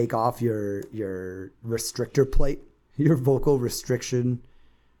restrictor plate, your vocal restriction?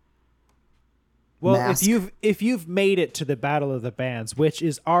 Well, mask? if you've made it to the Battle of the Bands, which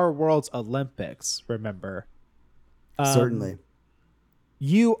is our world's Olympics, remember? Certainly.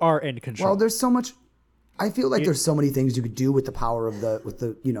 You are in control. Well, there's so much. I feel like there's so many things you could do with the power of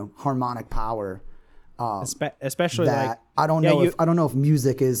the harmonic power. Especially that like I don't know if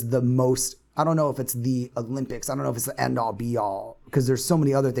music is the most. I don't know if it's the Olympics. I don't know if it's the end all be all, because there's so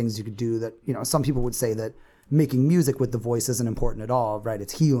many other things you could do that, some people would say that making music with the voice isn't important at all, right?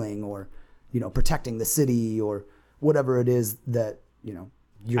 It's healing or, protecting the city or whatever it is that,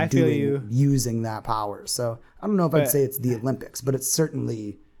 you're doing using that power. So I don't know if I'd say it's the Olympics, but it's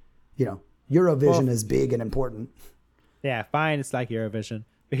certainly, Eurovision is big and important. Yeah, fine. It's like Eurovision.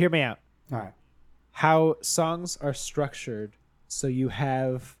 But hear me out. All right. How songs are structured, so you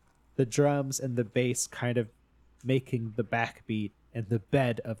have the drums and the bass kind of making the backbeat and the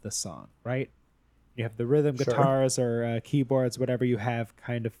bed of the song, right? You have the rhythm guitars or keyboards, whatever you have,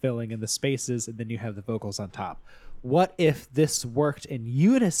 kind of filling in the spaces, and then you have the vocals on top. What if this worked in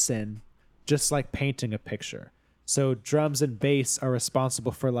unison, just like painting a picture? So drums and bass are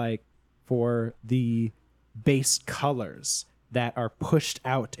responsible for the bass colors that are pushed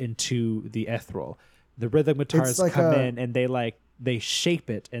out into the ethereal. The rhythm guitars come in and they shape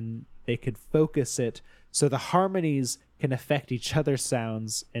it, and they could focus it so the harmonies can affect each other's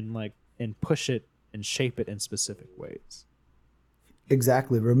sounds and push it and shape it in specific ways.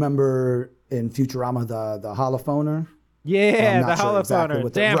 Exactly. Remember in Futurama the holophoner? Yeah, the sure holophoner.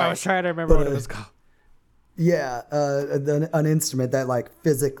 exactly Damn, I was trying to remember what it was called. Yeah, an instrument that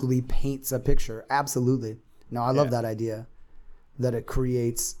physically paints a picture. Absolutely. No, I love that idea. That it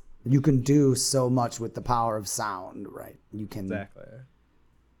creates. You can do so much with the power of sound, right? You can. Exactly.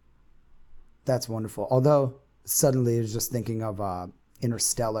 That's wonderful. Although suddenly I was just thinking of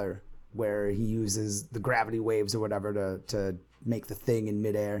Interstellar, where he uses the gravity waves or whatever to make the thing in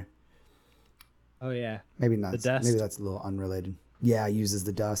midair. Oh yeah. Maybe not. The dust. Maybe that's a little unrelated. Yeah, he uses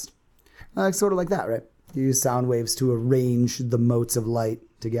the dust. Sort of like that, right? You use sound waves to arrange the motes of light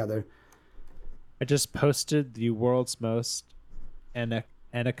together. I just posted the world's most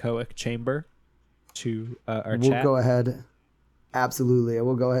anechoic chamber to our chat. We'll go ahead. Absolutely. I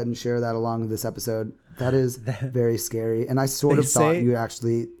will go ahead and share that along with this episode. That is very scary. And I sort of thought I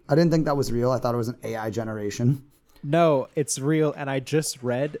didn't think that was real. I thought it was an AI generation. No, it's real. And I just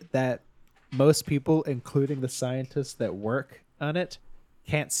read that most people, including the scientists that work on it,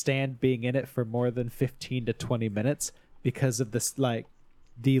 can't stand being in it for more than 15 to 20 minutes because of this,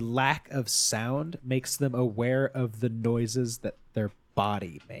 the lack of sound makes them aware of the noises that their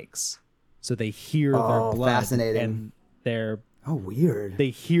body makes. So they hear their blood. Fascinating. And their weird. They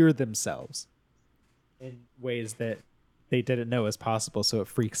hear themselves in ways that they didn't know as possible, so it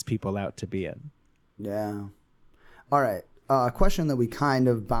freaks people out to be in. Yeah. All right. A question that we kind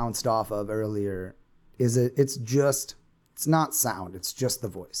of bounced off of earlier is it's not sound, it's just the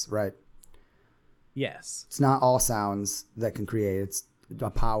voice, right? Yes. It's not all sounds that can create. It's a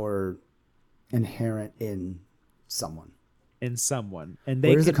power inherent in someone. And they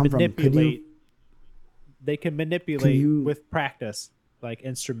Where does it can come from? manipulate they can manipulate you- with practice, like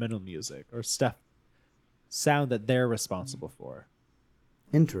instrumental music or sound that they're responsible for.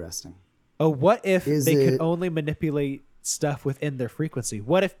 Interesting. Oh, what if Is they could it- only manipulate stuff within their frequency?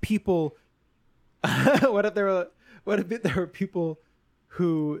 What if people what if there were people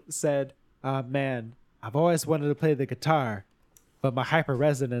who said, man, I've always wanted to play the guitar, but my hyper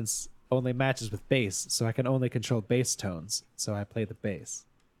resonance only matches with bass, so I can only control bass tones, so I play the bass.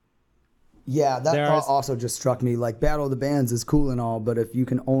 Yeah, that There thought is- also just struck me. Like, Battle of the Bands is cool and all, but if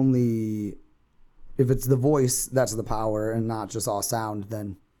it's the voice that's the power and not just all sound,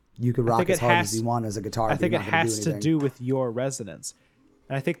 then you could rock think as it hard has- as you want as a guitar. I but think you're it not gonna has to anything. do with your resonance.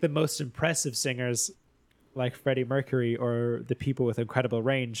 And I think the most impressive singers like Freddie Mercury or the people with incredible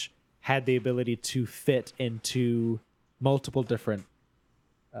range had the ability to fit into multiple different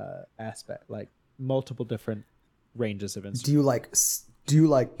multiple different ranges of instruments. Do you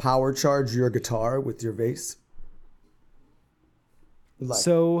like power charge your guitar with your bass?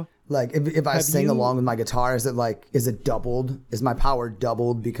 Like if I have sing you- along with my guitar, is it doubled? Is my power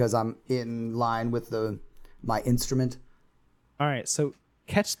doubled because I'm in line with my instrument? All right, so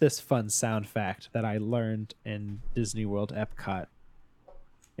catch this fun sound fact that I learned in Disney World Epcot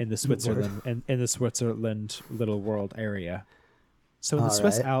in the Switzerland in the Switzerland Little World area. So in the All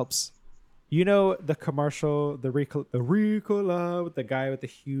Swiss right. Alps, you know the commercial, the Ricola with the guy with the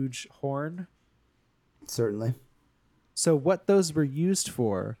huge horn? Certainly. So what those were used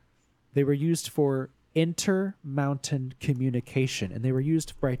for, they were used for inter-mountain communication, and they were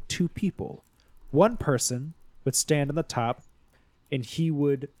used by two people. One person would stand on the top, and he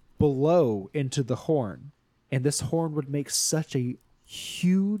would blow into the horn, and this horn would make such a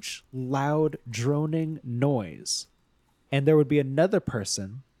huge, loud, droning noise. And there would be another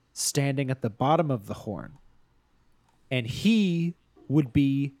person standing at the bottom of the horn, and he would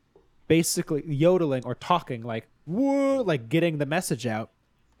be basically yodeling or talking like whoa, like getting the message out,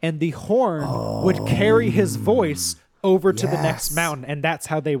 and the horn would carry his voice over to the next Yes. mountain, and that's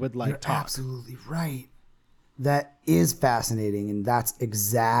how they would like You're talk. absolutely right. That is fascinating, and that's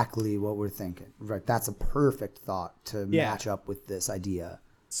exactly what we're thinking. Right, that's a perfect thought to Yeah. match up with this idea.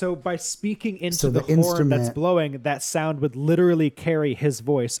 So by speaking into So the the horn that's instrument- blowing, that sound would literally carry his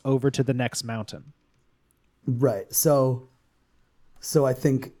voice over to the next mountain. Right. So I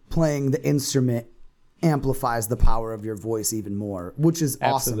think playing the instrument amplifies the power of your voice even more, which is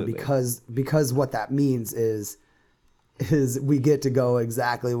Absolutely. awesome because what that means is we get to go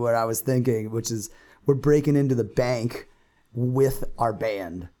exactly what I was thinking, which is we're breaking into the bank with our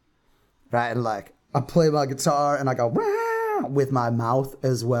band. Right? And like I play my guitar and I go "Wah!" with my mouth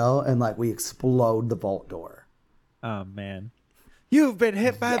as well, and like we explode the vault door. Oh man. You've been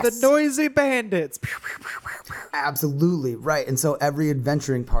hit by the Yes. noisy bandits. Absolutely right. And so every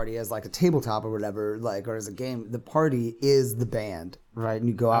adventuring party has like a tabletop or whatever, like, or as a game, the party is the band, right? And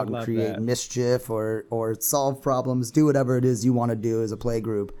you go out and love create that. mischief or solve problems, do whatever it is you want to do as a play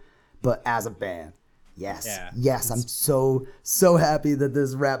group, but as a band. Yes. Yeah. Yes. I'm so happy that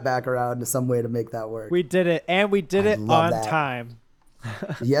this wrapped back around to some way to make that work. We did it, and we did it love on that. time.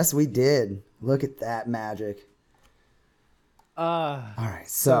 Yes, we did. Look at that magic. All right,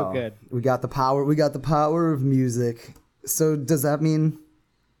 so good. We got the power. We got the power of music. So does that mean?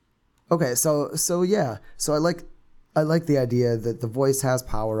 Okay, so yeah. So I like the idea that the voice has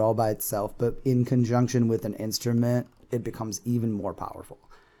power all by itself, but in conjunction with an instrument, it becomes even more powerful.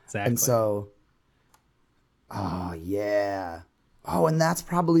 Exactly. And so, oh yeah. Oh, and that's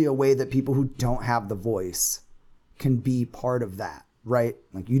probably a way that people who don't have the voice can be part of that, right?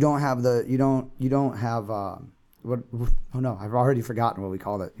 Like you don't have what? Oh no, I've already forgotten what we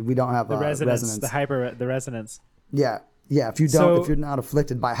called it. We don't have the resonance, resonance. the resonance. Yeah. If you don't, So- if you're not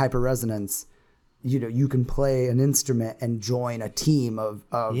afflicted by hyperresonance, you can play an instrument and join a team of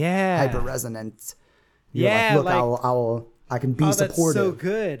Yeah. hyperresonance. Yeah, Look, like- I can be Oh, that's supportive. so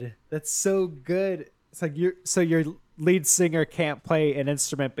good. That's so good. It's like your lead singer can't play an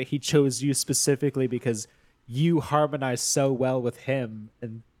instrument, but he chose you specifically because you harmonize so well with him.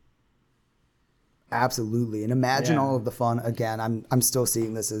 And Absolutely. And imagine Yeah. all of the fun. Again, I'm still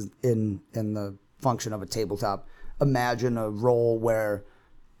seeing this as in the function of a tabletop. Imagine a role where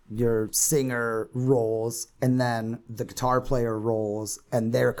your singer rolls and then the guitar player rolls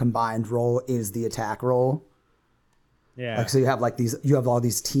and their combined role is the attack roll. yeah, Like so you have all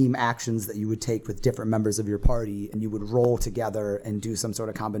these team actions that you would take with different members of your party and you would roll together and do some sort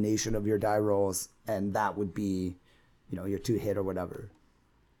of combination of your die rolls, and that would be, your 2-hit or whatever,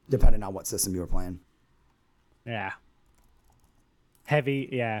 depending on what system you were playing. yeah, heavy.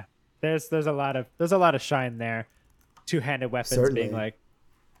 Yeah, there's a lot of shine there. Two-handed weapons Certainly. being like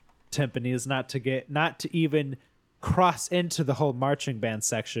timpanis, not to even cross into the whole marching band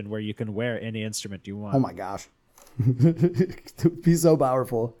section where you can wear any instrument you want. Oh my gosh. It would be so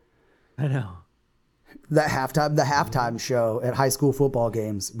powerful. I know. The halftime show at high school football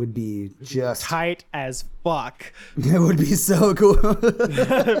games would be just Tight as fuck. It would be so cool.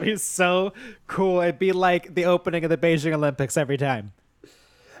 It'd be so cool. It'd be like the opening of the Beijing Olympics every time.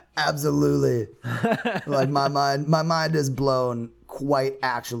 Absolutely. Like my mind is blown quite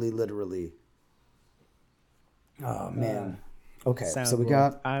actually literally. Oh man. Okay, so we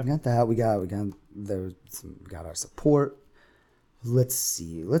got that. We got our support. Let's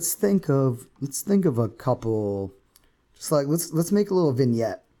see. Let's think of a couple. Just like let's make a little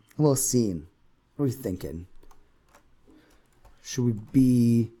vignette, a little scene. What are we thinking? Should we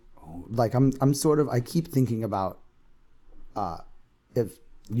be like I keep thinking about if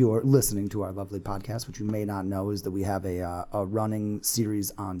you're listening to our lovely podcast, which you may not know, is that we have a running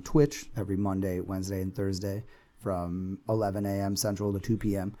series on Twitch every Monday, Wednesday, and Thursday from 11 a.m. Central to 2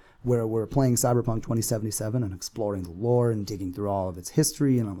 p.m., where we're playing Cyberpunk 2077 and exploring the lore and digging through all of its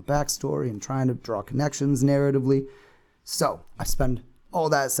history and all the backstory and trying to draw connections narratively. So I spend all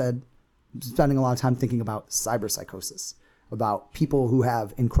that said, spending a lot of time thinking about cyberpsychosis, about people who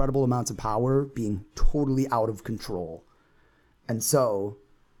have incredible amounts of power being totally out of control. And so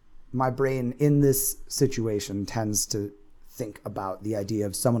my brain in this situation tends to think about the idea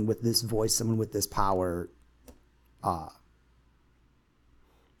of someone with this voice, someone with this power,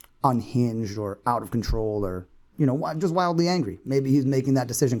 unhinged or out of control, or just wildly angry. Maybe he's making that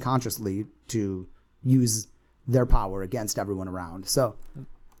decision consciously to use their power against everyone around. So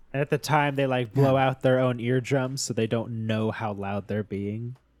at the time they like blow out their own eardrums so they don't know how loud they're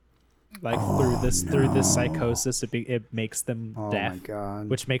being. Like through this psychosis, it makes them deaf, my God.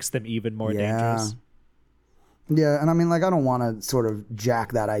 which makes them even more dangerous. Yeah, and I mean, like, I don't want to sort of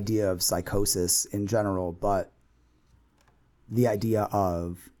jack that idea of psychosis in general, but the idea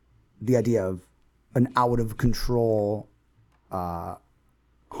of an out of control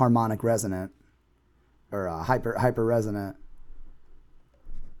harmonic resonant or hyper resonant,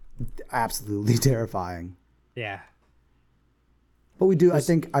 absolutely terrifying. Yeah. But we do, I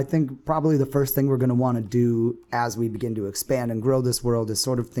think probably the first thing we're going to want to do as we begin to expand and grow this world is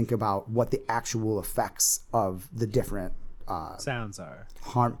sort of think about what the actual effects of the different sounds are.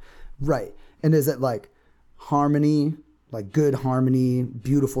 Right. And is it like harmony, like good harmony,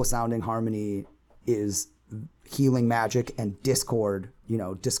 beautiful sounding harmony is healing magic, and discord,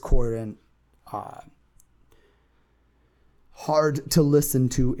 discordant, hard to listen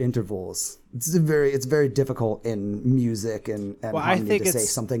to intervals. It's very difficult in music and harmony to say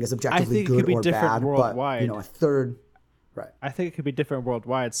something is objectively good or bad. Worldwide. But a third, right? I think it could be different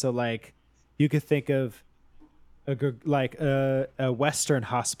worldwide. So like, you could think of a Western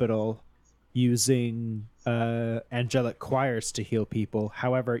hospital using angelic choirs to heal people.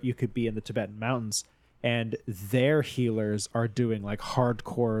 However, you could be in the Tibetan mountains and their healers are doing like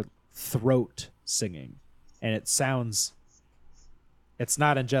hardcore throat singing, and it's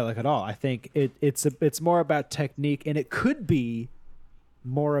not angelic at all. I think it's more about technique, and it could be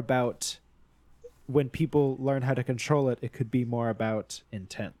more about when people learn how to control it. It could be more about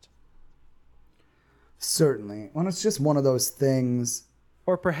intent. Certainly. Well, it's just one of those things.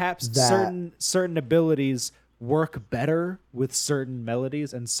 Or perhaps certain abilities work better with certain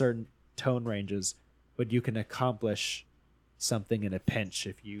melodies and certain tone ranges, but you can accomplish something in a pinch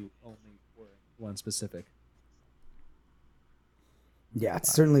if you only were one specific. Yeah,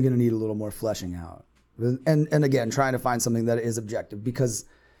 it's certainly going to need a little more fleshing out. And again, trying to find something that is objective, because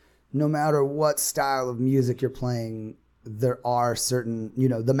no matter what style of music you're playing, there are certain,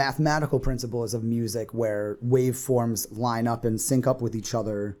 the mathematical principles of music where waveforms line up and sync up with each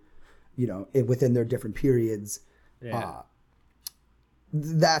other, within their different periods. Yeah.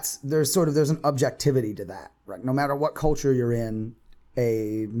 There's an objectivity to that, right? No matter what culture you're in,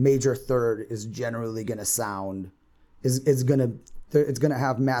 a major third is generally going to sound, it's going to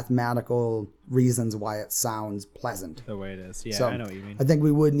have mathematical reasons why it sounds pleasant. The way it is. Yeah, so I know what you mean. I think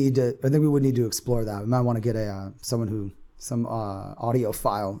we would need to explore that. We might want to get some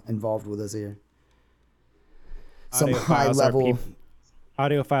audiophile involved with us here. Some high level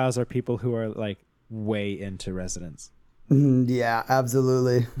audiophiles are people who are like way into resonance. Yeah,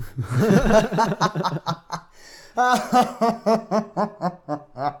 absolutely.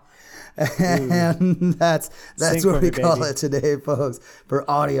 And that's what we call it today, folks, for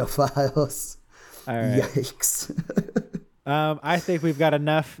audiophiles. All right. Yikes. I think we've got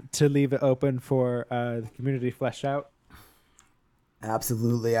enough to leave it open for the community flesh out.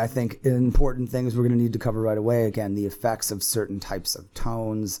 Absolutely. I think important things we're going to need to cover right away. Again, the effects of certain types of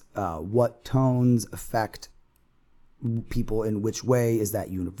tones, what tones affect people in which way. Is that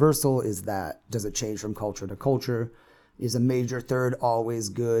universal? Does it change from culture to culture? Is a major third always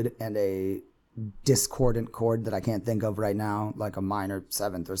good, and a discordant chord that I can't think of right now, like a minor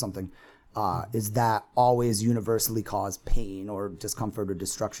seventh or something, is that always universally cause pain or discomfort or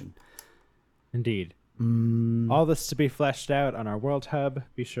destruction? Indeed. All this to be fleshed out on our World Hub.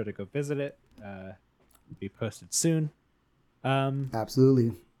 Be sure to go visit it. Be posted soon.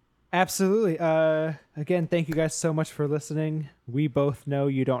 Absolutely. Absolutely. Again, thank you guys so much for listening. We both know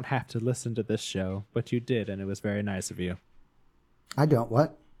you don't have to listen to this show, but you did, and it was very nice of you. I don't.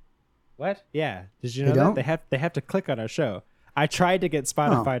 What? What? Yeah. Did you know don't? that they have to click on our show? I tried to get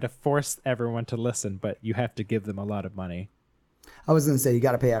Spotify to force everyone to listen, but you have to give them a lot of money. I was going to say, you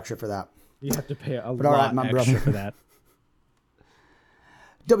got to pay extra for that. You have to pay a All lot right, my extra brother. for that.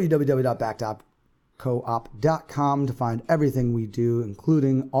 www.backtopcoop.com to find everything we do,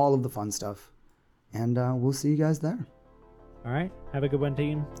 including all of the fun stuff. And we'll see you guys there. All right. Have a good one,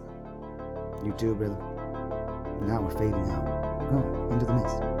 team. You too, brother. Now we're fading out. Oh, into the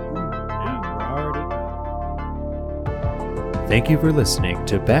mist. Now we're already. Thank you for listening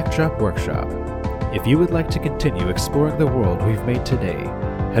to Backdrop Workshop. If you would like to continue exploring the world we've made today,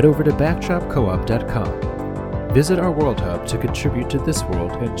 head over to backdropcoop.com. Visit our World Hub to contribute to this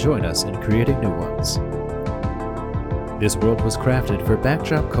world and join us in creating new ones. This world was crafted for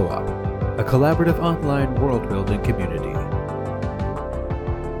Backdrop Co-op, a collaborative online world-building community.